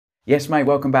Yes mate,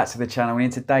 welcome back to the channel, and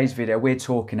in today's video we're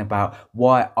talking about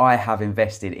why I have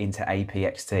invested into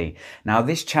APXT. Now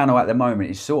this channel at the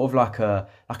moment is sort of like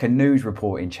a news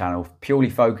reporting channel, purely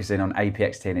focusing on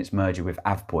APXT and its merger with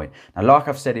Avepoint. Now like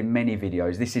I've said in many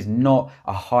videos, this is not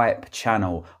a hype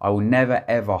channel. I will never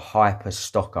ever hype a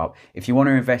stock up. If you want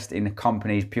to invest in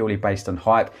companies purely based on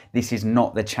hype, this is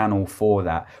not the channel for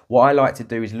that. What I like to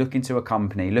do is look into a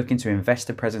company, look into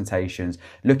investor presentations,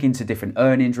 look into different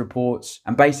earnings reports,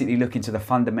 and basically look into the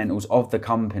fundamentals of the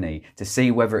company to see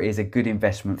whether it is a good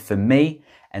investment for me.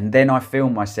 And then I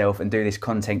film myself and do this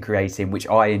content creating, which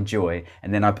I enjoy,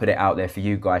 and then I put it out there for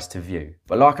you guys to view.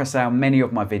 But like I say on many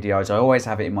of my videos, I always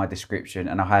have it in my description,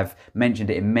 and I have mentioned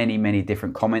it in many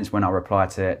different comments when I reply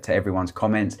to everyone's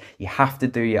comments. You have to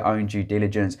do your own due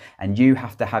diligence, and you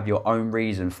have to have your own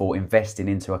reason for investing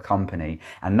into a company.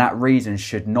 And that reason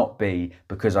should not be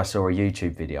because I saw a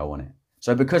YouTube video on it.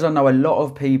 So because I know a lot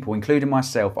of people, including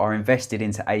myself, are invested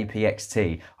into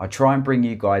APXT, I try and bring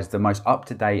you guys the most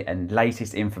up-to-date and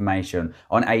latest information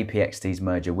on APXT's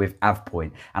merger with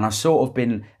Avepoint. And I've sort of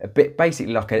been a bit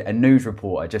basically like a news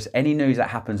reporter. Just any news that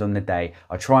happens on the day,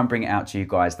 I try and bring it out to you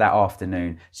guys that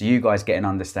afternoon so you guys get an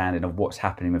understanding of what's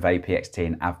happening with APXT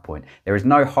and Avepoint. There is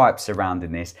no hype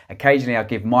surrounding this. Occasionally I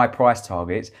give my price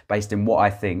targets based on what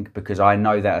I think, because I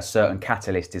know that a certain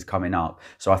catalyst is coming up.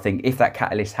 So I think if that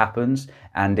catalyst happens,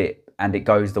 and it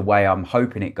goes the way I'm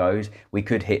hoping it goes, we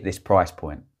could hit this price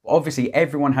point. Obviously,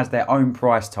 everyone has their own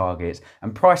price targets,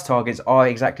 and price targets are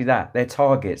exactly that. They're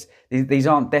targets. These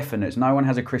aren't definites. No one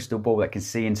has a crystal ball that can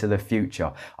see into the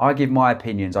future. I give my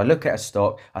opinions. I look at a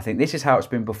stock. I think this is how it's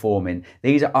been performing.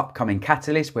 These are upcoming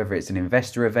catalysts, whether it's an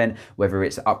investor event, whether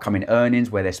it's upcoming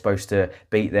earnings where they're supposed to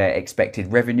beat their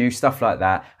expected revenue, stuff like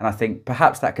that. And I think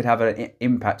perhaps that could have an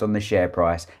impact on the share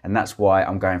price, and that's why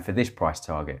I'm going for this price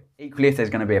target. Equally, if there's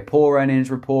going to be a poor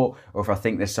earnings report, or if I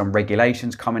think there's some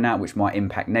regulations coming out which might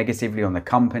impact negatively on the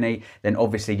company, then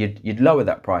obviously you'd lower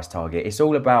that price target. It's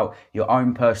all about your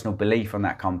own personal belief on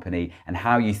that company and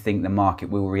how you think the market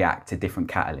will react to different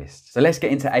catalysts. So let's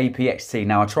get into APXT.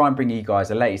 Now I try and bring you guys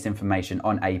the latest information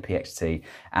on APXT,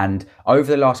 and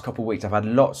over the last couple of weeks I've had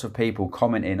lots of people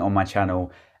commenting on my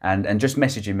channel and just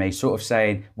messaging me, sort of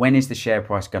saying, when is the share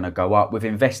price going to go up? We've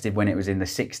invested when it was in the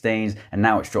 16s and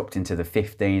now it's dropped into the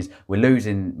 15s. We're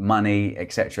losing money,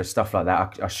 etc. Stuff like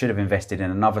that. I should have invested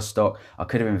in another stock. I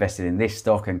could have invested in this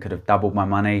stock and could have doubled my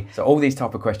money. So all these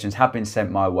type of questions have been sent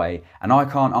my way, and I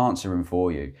can't answer them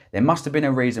for you. There must have been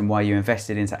a reason why you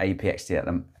invested into APXT at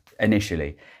them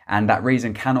initially, and that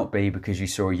reason cannot be because you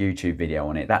saw a YouTube video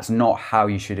on it. That's not how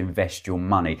you should invest your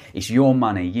money. It's your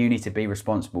money. You need to be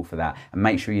responsible for that and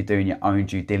make sure you're doing your own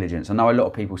due diligence. I know a lot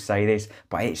of people say this,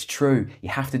 but it's true. You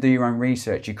have to do your own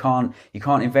research. You can't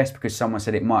invest because someone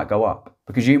said it might go up,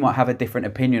 because you might have a different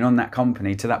opinion on that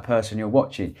company to that person you're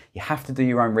watching. You have to do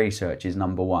your own research is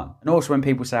number one. And also when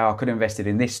people say, oh, I could have invested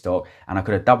in this stock and I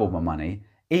could have doubled my money,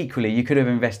 equally you could have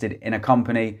invested in a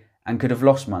company and could have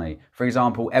lost money. For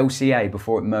example, LCA,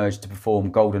 before it merged to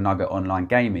perform Golden Nugget Online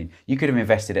Gaming, you could have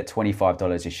invested at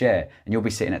 $25 a share and you'll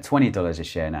be sitting at $20 a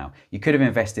share now. You could have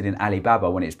invested in Alibaba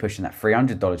when it was pushing that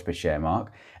 $300 per share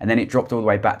mark, and then it dropped all the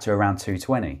way back to around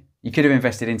 $220. You could have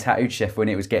invested in Tattooed Chef when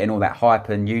it was getting all that hype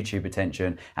and YouTube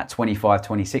attention at $25,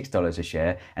 $26 a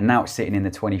share, and now it's sitting in the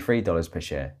 $23 per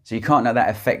share. So you can't let that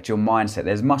affect your mindset.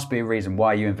 There must be a reason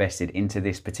why you invested into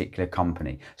this particular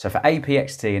company. So for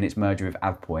APXT and its merger with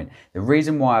Avepoint, the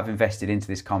reason why I've invested into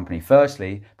this company,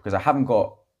 firstly, because I haven't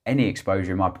got any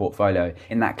exposure in my portfolio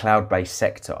in that cloud-based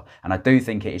sector, and I do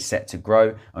think it is set to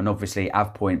grow, and obviously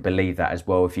Avepoint believe that as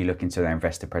well if you look into their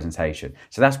investor presentation.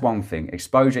 So that's one thing,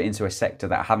 exposure into a sector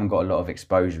that I haven't got a lot of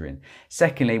exposure in.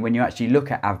 Secondly, when you actually look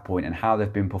at Avepoint and how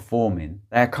they've been performing,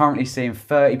 they are currently seeing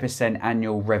 30%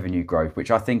 annual revenue growth,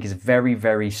 which I think is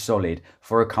very solid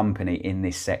for a company in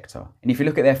this sector. And if you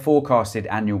look at their forecasted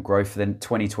annual growth for the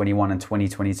 2021 and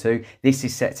 2022, this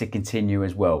is set to continue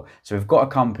as well. So we've got a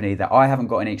company that I haven't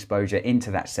got any exposure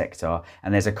into that sector,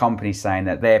 and there's a company saying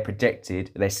that they're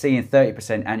seeing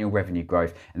 30% annual revenue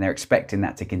growth and they're expecting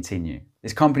that to continue.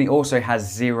 This company also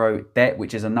has zero debt,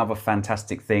 which is another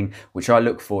fantastic thing which I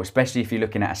look for, especially if you're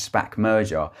looking at a SPAC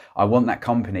merger. I want that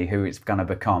company, who it's going to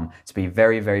become, to be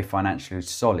very financially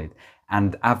solid.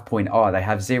 And Avepoint they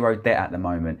have zero debt at the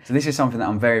moment. So this is something that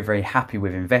I'm very happy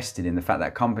with invested in, the fact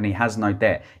that company has no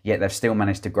debt, yet they've still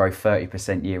managed to grow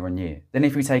 30% year on year. Then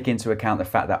if we take into account the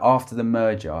fact that after the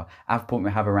merger, Avepoint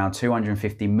will have around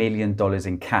 $250 million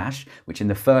in cash, which in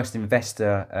the first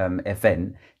investor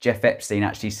event, Jeff Epstein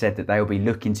actually said that they will be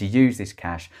looking to use this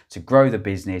cash to grow the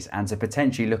business and to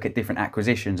potentially look at different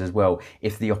acquisitions as well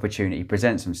if the opportunity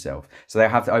presents themselves. So they'll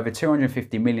have over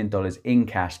 $250 million in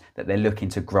cash that they're looking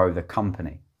to grow the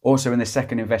company. Also in the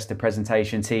second investor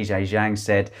presentation, TJ Zhang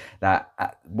said that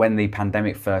when the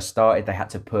pandemic first started, they had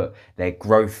to put their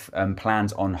growth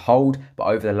plans on hold. But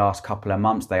over the last couple of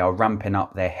months, they are ramping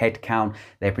up their headcount.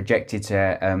 They're projected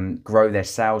to grow their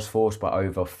sales force by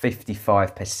over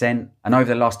 55%. And over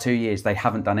the last 2 years, they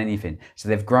haven't done anything. So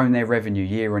they've grown their revenue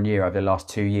year on year over the last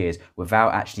 2 years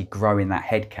without actually growing that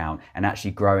headcount and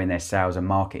actually growing their sales and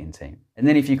marketing team. And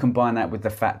then if you combine that with the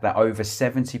fact that over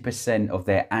 70% of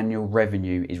their annual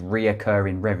revenue is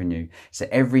reoccurring revenue. So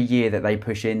every year that they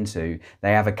push into,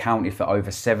 they have accounted for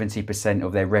over 70%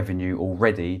 of their revenue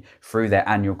already through their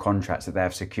annual contracts that they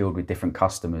have secured with different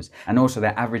customers. And also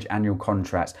their average annual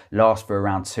contracts last for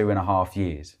around 2.5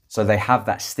 years. So they have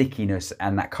that stickiness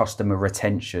and that customer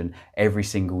retention every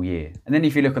single year. And then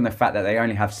if you look on the fact that they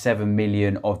only have 7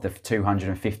 million of the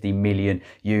 250 million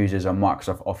users on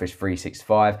Microsoft Office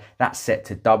 365, that's set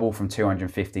to double from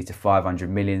 250 to 500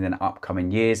 million in the upcoming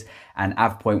years. And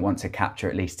Avepoint want to capture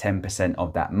at least 10%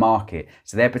 of that market.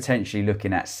 So they're potentially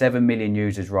looking at 7 million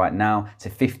users right now to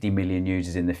 50 million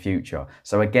users in the future.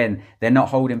 So again, they're not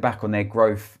holding back on their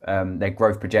growth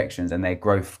projections and their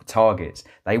growth targets.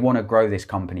 They want to grow this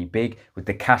company big with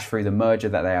the cash through the merger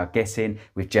that they are getting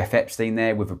with Jeff Epstein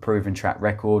there with a proven track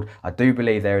record. I do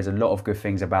believe there is a lot of good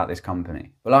things about this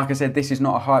company. But like I said, this is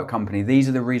not a hype company. These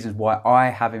are the reasons why I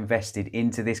have invested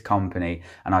into this company.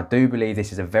 And I do believe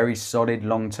this is a very solid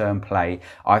long-term play.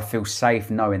 I feel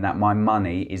safe knowing that my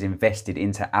money is invested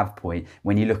into Avepoint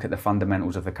when you look at the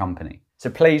fundamentals of the company. So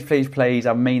please, please, please,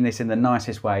 I mean this in the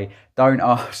nicest way, don't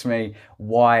ask me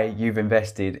why you've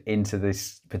invested into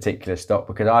this particular stock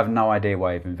because I have no idea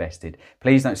why you've invested.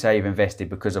 Please don't say you've invested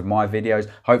because of my videos.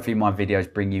 Hopefully my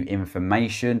videos bring you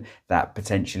information that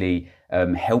potentially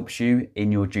helps you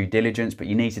in your due diligence, but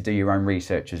you need to do your own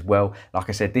research as well. Like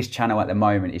I said, this channel at the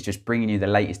moment is just bringing you the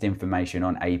latest information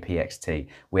on APXT.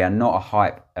 We are not a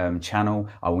hype channel.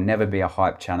 I will never be a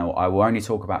hype channel. I will only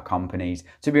talk about companies,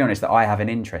 to be honest, that I have an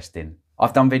interest in.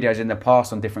 I've done videos in the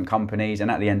past on different companies, and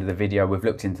at the end of the video, we've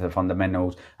looked into the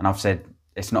fundamentals, and I've said,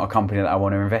 it's not a company that I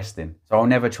want to invest in. So I'll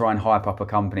never try and hype up a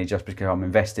company just because I'm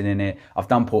investing in it. I've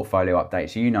done portfolio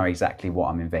updates, so you know exactly what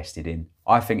I'm invested in.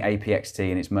 I think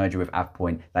APXT and its merger with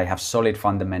Avepoint, they have solid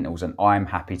fundamentals and I'm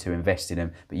happy to invest in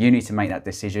them. But you need to make that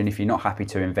decision. If you're not happy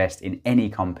to invest in any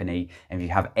company and if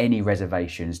you have any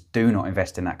reservations, do not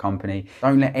invest in that company.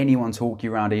 Don't let anyone talk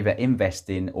you around either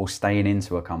investing or staying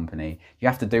into a company. You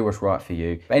have to do what's right for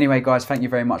you. But anyway, guys, thank you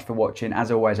very much for watching.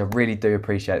 As always, I really do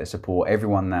appreciate the support.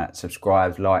 Everyone that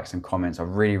subscribes, likes and comments, I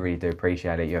really, really do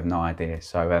appreciate it. You have no idea.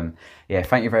 So yeah,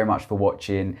 thank you very much for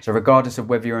watching. So regardless of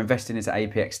whether you're investing into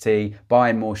APXT,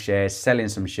 buying more shares, selling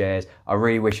some shares, I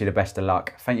really wish you the best of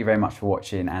luck. Thank you very much for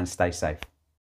watching and stay safe.